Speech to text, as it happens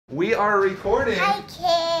We are recording. Hi,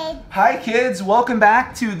 kids. Hi, kids. Welcome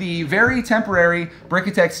back to the very temporary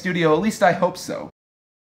brickitect studio. At least I hope so.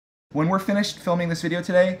 When we're finished filming this video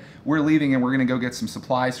today, we're leaving and we're going to go get some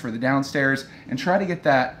supplies for the downstairs and try to get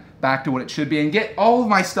that back to what it should be and get all of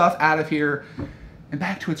my stuff out of here and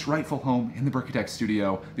back to its rightful home in the brickitect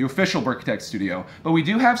studio, the official brickitect studio. But we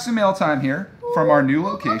do have some mail time here from our new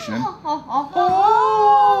location. Oh,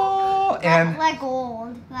 and like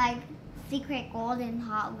gold, like secret gold and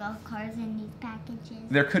Hot Wheels cars in these packages.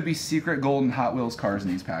 There could be secret gold and Hot Wheels cars in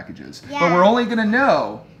these packages. Yeah. But we're only gonna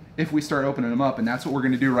know if we start opening them up, and that's what we're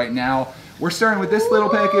gonna do right now. We're starting with this little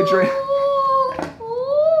package right.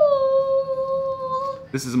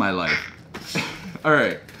 This is my life. All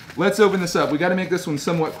right, let's open this up. We gotta make this one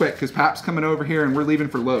somewhat quick because Pap's coming over here and we're leaving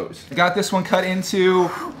for Lowe's. I got this one cut into,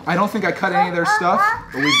 I don't think I cut any of their stuff,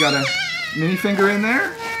 but we've got a mini finger in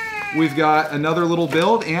there. We've got another little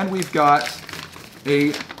build, and we've got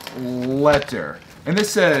a letter. And this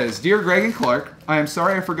says, Dear Greg and Clark, I am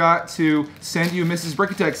sorry I forgot to send you Mrs.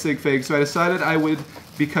 Brickitect sig fig, so I decided I would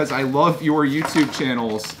because I love your YouTube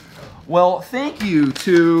channels. Well, thank you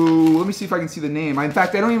to, let me see if I can see the name. In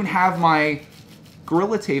fact, I don't even have my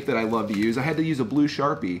Gorilla Tape that I love to use. I had to use a blue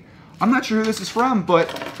Sharpie. I'm not sure who this is from, but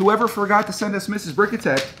whoever forgot to send us Mrs.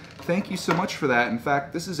 Brickitect, thank you so much for that. In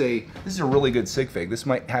fact, this is a really good sig fig. This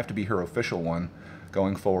might have to be her official one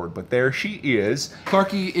going forward, but there she is.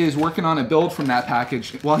 Clarky is working on a build from that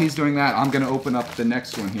package. While he's doing that, I'm gonna open up the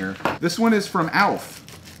next one here. This one is from Alf.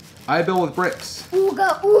 I build with bricks.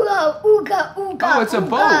 Ooga, ooga, ooga, ooga. Oh, it's a ooga.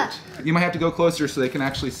 boat. You might have to go closer so they can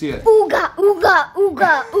actually see it. Ooga, ooga,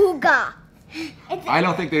 ooga, ooga. I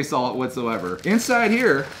don't think they saw it whatsoever. Inside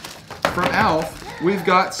here, from Alf, we've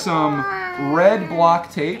got some red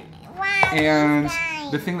block tape. And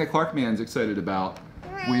the thing that Clark Man's excited about,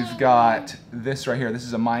 we've got this right here. This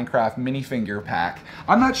is a Minecraft minifinger pack.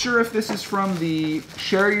 I'm not sure if this is from the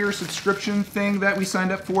share your subscription thing that we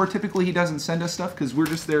signed up for. Typically he doesn't send us stuff because we're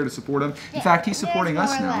just there to support him. In fact, he's supporting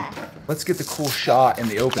us now. Let's get the cool shot in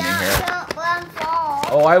the opening here.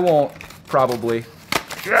 Oh, I won't, probably.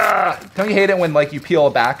 Don't you hate it when like you peel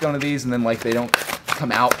back onto these and then like they don't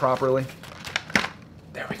come out properly?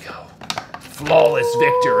 There we go. Flawless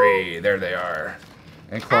victory. There they are.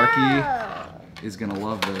 And Clarky is gonna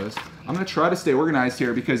love those. I'm gonna try to stay organized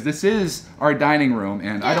here because this is our dining room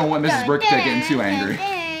and I don't want Mrs. Brickitect getting too angry.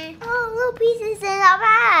 Oh, little pieces in the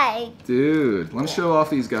bag. Dude, let me show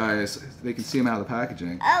off these guys. They can see them out of the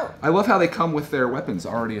packaging. Oh. I love how they come with their weapons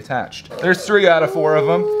already attached. There's 3 out of 4 of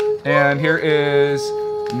them. And here is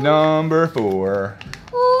number 4.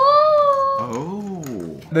 Oh.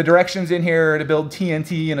 The directions in here to build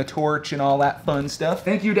TNT and a torch and all that fun stuff.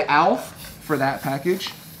 Thank you to Alf for that package.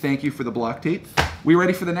 Thank you for the block tape. We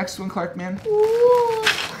ready for the next one, Clark Man? Ooh.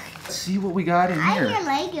 Let's see what we got in here. I hear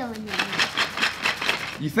Lego in there.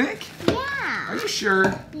 You think? Yeah. Are you sure?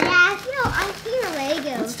 Yeah, I hear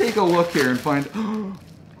Lego. Let's take a look here and find,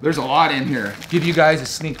 there's a lot in here. Give you guys a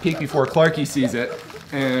sneak peek before Clarky sees it.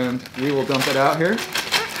 And we will dump it out here.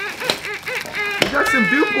 We got some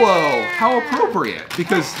Duplo. How appropriate,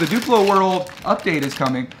 because the Duplo World update is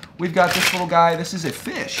coming. We've got this little guy. This is a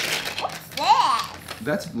fish. What's that?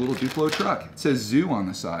 That's a little Duplo truck. It says zoo on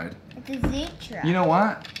the side. It's a zoo truck. You know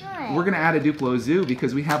what? What? We're gonna add a Duplo zoo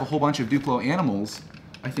because we have a whole bunch of Duplo animals.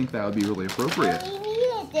 I think that would be really appropriate. We needed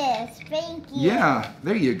this. Thank you. Yeah,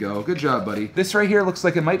 there you go. Good job, buddy. This right here looks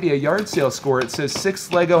like it might be a yard sale score. It says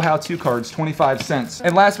 6 Lego how-to cards, 25 cents.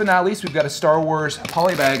 And last but not least, we've got a Star Wars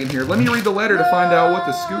poly bag in here. Let me read the letter to find out what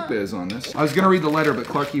the scoop is on this. I was gonna read the letter, but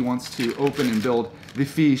Clarky wants to open and build the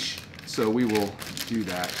fish, so we will do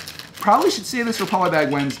that. Probably should save this for Polybag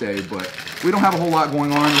Wednesday, but we don't have a whole lot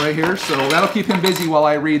going on right here, so that'll keep him busy while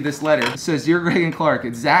I read this letter. It says, Dear Greg and Clark,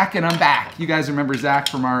 it's Zach and I'm back. You guys remember Zach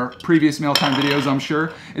from our previous mail time videos, I'm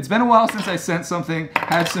sure. It's been a while since I sent something,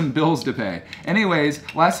 had some bills to pay. Anyways,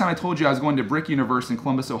 last time I told you I was going to Brick Universe in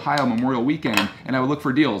Columbus, Ohio Memorial Weekend, and I would look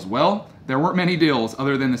for deals. Well, there weren't many deals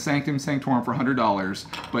other than the Sanctum Sanctorum for $100,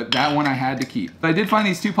 but that one I had to keep. But I did find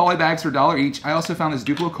these 2 poly bags for $1 each. I also found this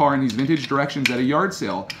Duplo car and these vintage directions at a yard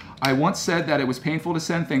sale. I once said that it was painful to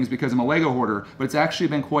send things because I'm a Lego hoarder, but it's actually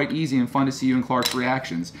been quite easy and fun to see you and Clark's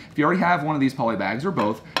reactions. If you already have one of these poly bags or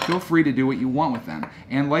both, feel free to do what you want with them.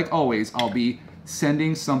 And like always, I'll be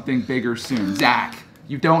sending something bigger soon. Zach,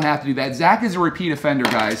 you don't have to do that. Zach is a repeat offender,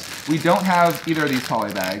 guys. We don't have either of these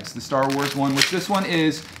poly bags. The Star Wars one, which this one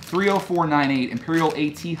is 30498 Imperial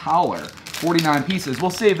AT Howler, 49 pieces.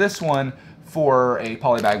 We'll save this one for a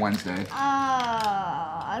Polybag Wednesday.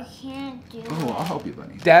 I I can't do it. Oh, I'll help you,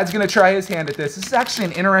 buddy. Dad's gonna try his hand at this. This is actually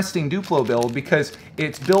an interesting Duplo build because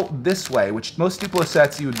it's built this way, which most Duplo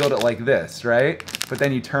sets you would build it like this, right? But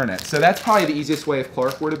then you turn it. So that's probably the easiest way if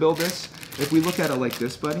Clark were to build this. If we look at it like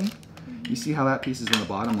this, buddy, you see how that piece is on the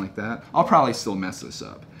bottom like that? I'll probably still mess this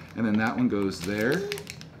up. And then that one goes there.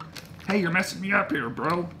 Hey, you're messing me up here,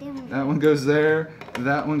 bro. That one goes there,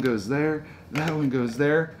 that one goes there, that one goes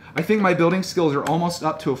there. I think my building skills are almost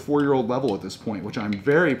up to a 4-year-old level at this point, which I'm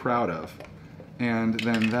very proud of. And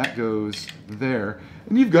then that goes there.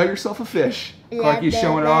 And you've got yourself a fish. Clarky's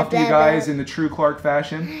showing it off to you guys in the true Clark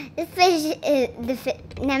fashion. The fish is the fish.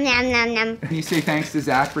 Nom nom nom nom. Can you say thanks to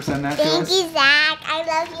Zach for sending that to us? Thank you, Zach. I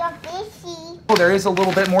love your fishy. Oh, there is a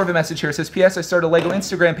little bit more of a message here. It says, P.S. I started a Lego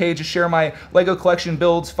Instagram page to share my Lego collection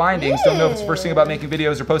builds findings. Don't know if it's the first thing about making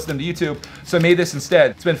videos or posting them to YouTube, so I made this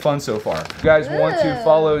instead. It's been fun so far. If you guys want to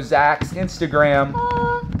follow Zach's Instagram,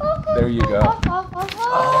 there you go.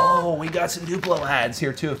 Oh, we got some Duplo ads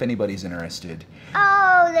here too if anybody's interested.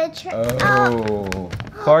 Oh,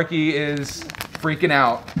 Clarky is freaking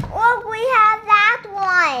out. Look, we have that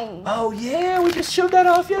one. Oh yeah, we just showed that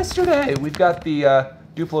off yesterday. We've got the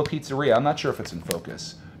Duplo Pizzeria. I'm not sure if it's in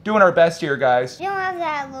focus. Doing our best here, guys. You don't have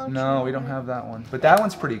that little No, we don't have that one. But that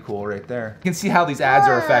one's pretty cool right there. You can see how these ads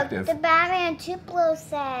are effective. The Batman Duplo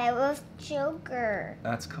set with Joker.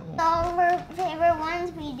 That's cool. All of our favorite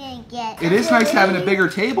ones we didn't get. It is nice having a bigger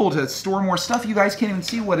table to store more stuff. You guys can't even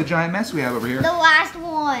see what a giant mess we have over here. The last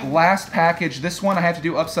one. Last package. This one I have to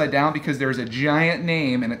do upside down because there's a giant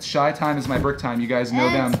name and it's Shy Time is my brick time. You guys know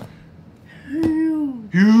them.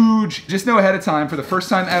 Huge. Just know ahead of time, for the first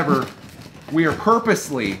time ever, we are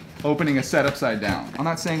purposely opening a set upside down. I'm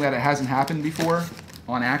not saying that it hasn't happened before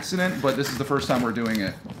on accident, but this is the first time we're doing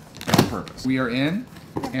it on purpose. We are in,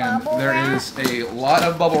 and there is a lot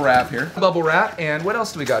of bubble wrap here. Bubble wrap, and what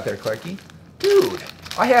else do we got there, Clarky? Dude,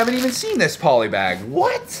 I haven't even seen this poly bag.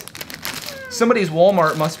 What? Somebody's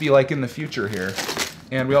Walmart must be like in the future here.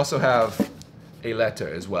 And we also have a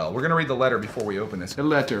letter as well. We're gonna read the letter before we open this. A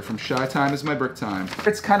letter from Shy Time is my brick time.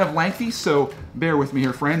 It's kind of lengthy, so bear with me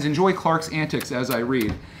here, friends. Enjoy Clark's antics as I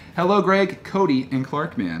read. Hello, Greg, Cody, and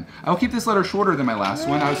Clarkman. I'll keep this letter shorter than my last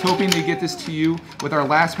one. I was hoping to get this to you with our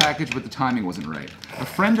last package, but the timing wasn't right. A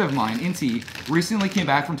friend of mine, Inti, recently came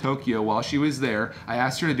back from Tokyo. While she was there, I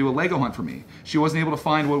asked her to do a Lego hunt for me. She wasn't able to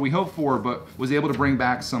find what we hoped for, but was able to bring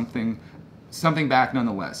back something back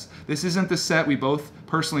nonetheless. This isn't the set we both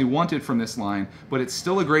personally wanted from this line, but it's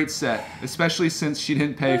still a great set, especially since she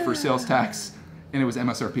didn't pay for sales tax and it was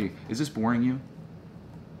MSRP. Is this boring you?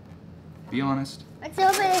 Be honest. Let's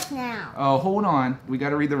open this now. Oh, hold on. We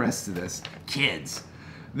gotta read the rest of this. Kids.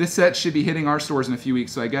 This set should be hitting our stores in a few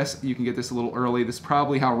weeks, so I guess you can get this a little early. This is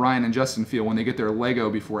probably how Ryan and Justin feel when they get their Lego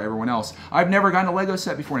before everyone else. I've never gotten a Lego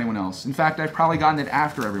set before anyone else. In fact, I've probably gotten it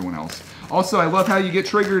after everyone else. Also, I love how you get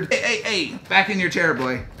triggered. Hey, back in your chair,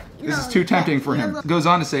 boy. This is too tempting for him. Goes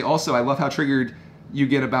on to say, also, I love how triggered you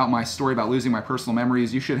get about my story about losing my personal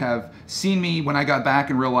memories. You should have seen me when I got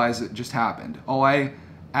back and realized it just happened. All I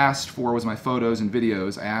asked for was my photos and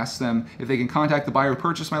videos. I asked them if they can contact the buyer who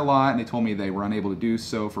purchased my lot, and they told me they were unable to do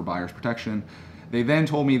so for buyer's protection. They then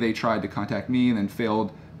told me they tried to contact me and then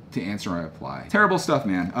failed to answer my reply. Terrible stuff,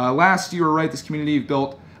 man. Last, you were right. This community you've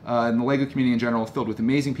built, and the Lego community in general, filled with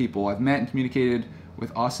amazing people. I've met and communicated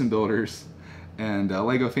with awesome builders and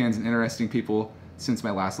Lego fans and interesting people since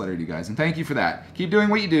my last letter to you guys. And thank you for that. Keep doing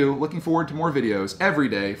what you do. Looking forward to more videos every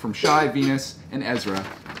day from Shy, Venus, and Ezra.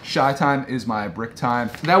 Shy Time is my brick time.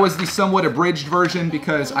 That was the somewhat abridged version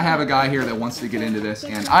because I have a guy here that wants to get into this,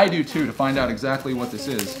 and I do too, to find out exactly what this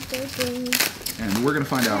is. And we're gonna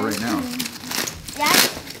find out right now. That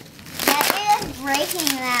is breaking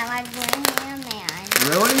that like Bling Man.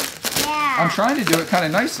 Really? Yeah. I'm trying to do it kind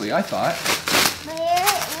of nicely, I thought. But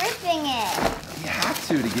you're ripping it. You have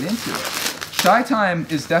to get into it. Shy Time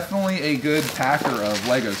is definitely a good packer of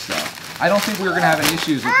Lego stuff. I don't think we're gonna have any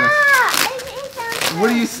issues with this. What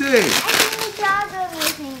do you see? I think the dog over your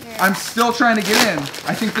finger. I'm still trying to get in.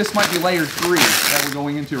 I think this might be layer 3 that we're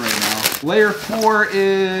going into right now. Layer 4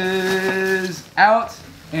 is out,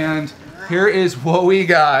 and here is what we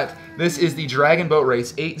got. This is the Dragon Boat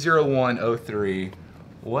Race 80103.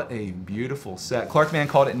 What a beautiful set. Clarkman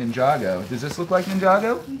called it Ninjago. Does this look like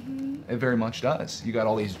Ninjago? Mm-hmm. It very much does. You got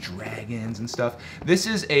all these dragons and stuff. This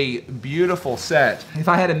is a beautiful set. If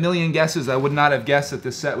I had a million guesses, I would not have guessed that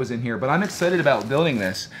this set was in here, but I'm excited about building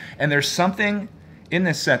this. And there's something in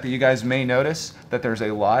this set that you guys may notice that there's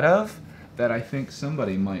a lot of that I think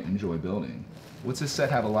somebody might enjoy building. What's this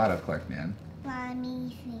set have a lot of, Clarkman?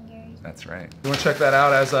 Mommy fingers. That's right. You want to check that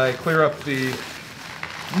out as I clear up the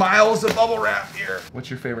miles of bubble wrap here. What's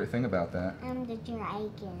your favorite thing about that? The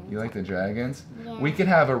dragon. You like the dragons? Yeah. We could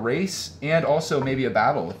have a race and also maybe a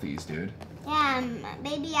battle with these, dude. Yeah,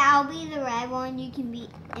 maybe I'll be the red one. You can be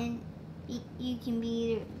you can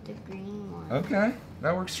be the green one. Okay,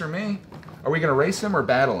 that works for me. Are we gonna race them or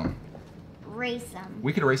battle them? Race them.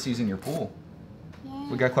 We could race these in your pool. Yeah.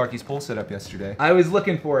 We got Clarky's pool set up yesterday. I was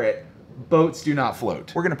looking for it. Boats do not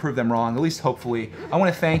float. We're gonna prove them wrong, at least hopefully. I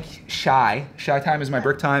wanna thank Shy. Shy Time is my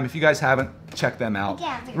brick time. If you guys haven't, check them out.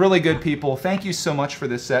 Yeah, really good people. Thank you so much for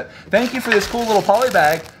this set. Thank you for this cool little poly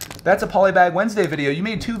bag. That's a Poly Bag Wednesday video. You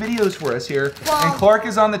made 2 videos for us here. Well, and Clark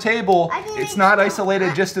is on the table. It's not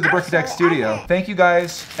isolated just to the Brickitect studio. Thank you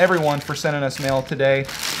guys, everyone, for sending us mail today.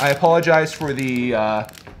 I apologize for the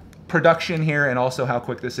production here and also how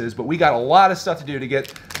quick this is, but we got a lot of stuff to do to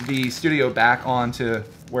get the studio back onto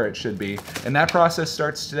where it should be. And that process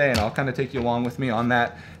starts today, and I'll kind of take you along with me on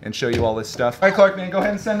that and show you all this stuff. All right, Clark, man, go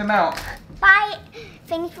ahead and send them out. Bye.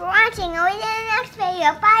 Thanks for watching. I'll see you in the next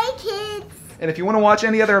video. Bye, kids. And if you want to watch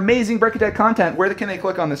any other amazing Brickitect content, where can they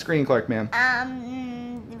click on the screen, Clark, man?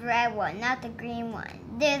 The red one, not the green one.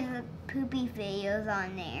 There's the poopy videos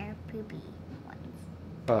on there. Poopy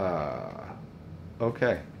ones.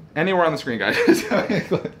 Okay. Anywhere on the screen, guys.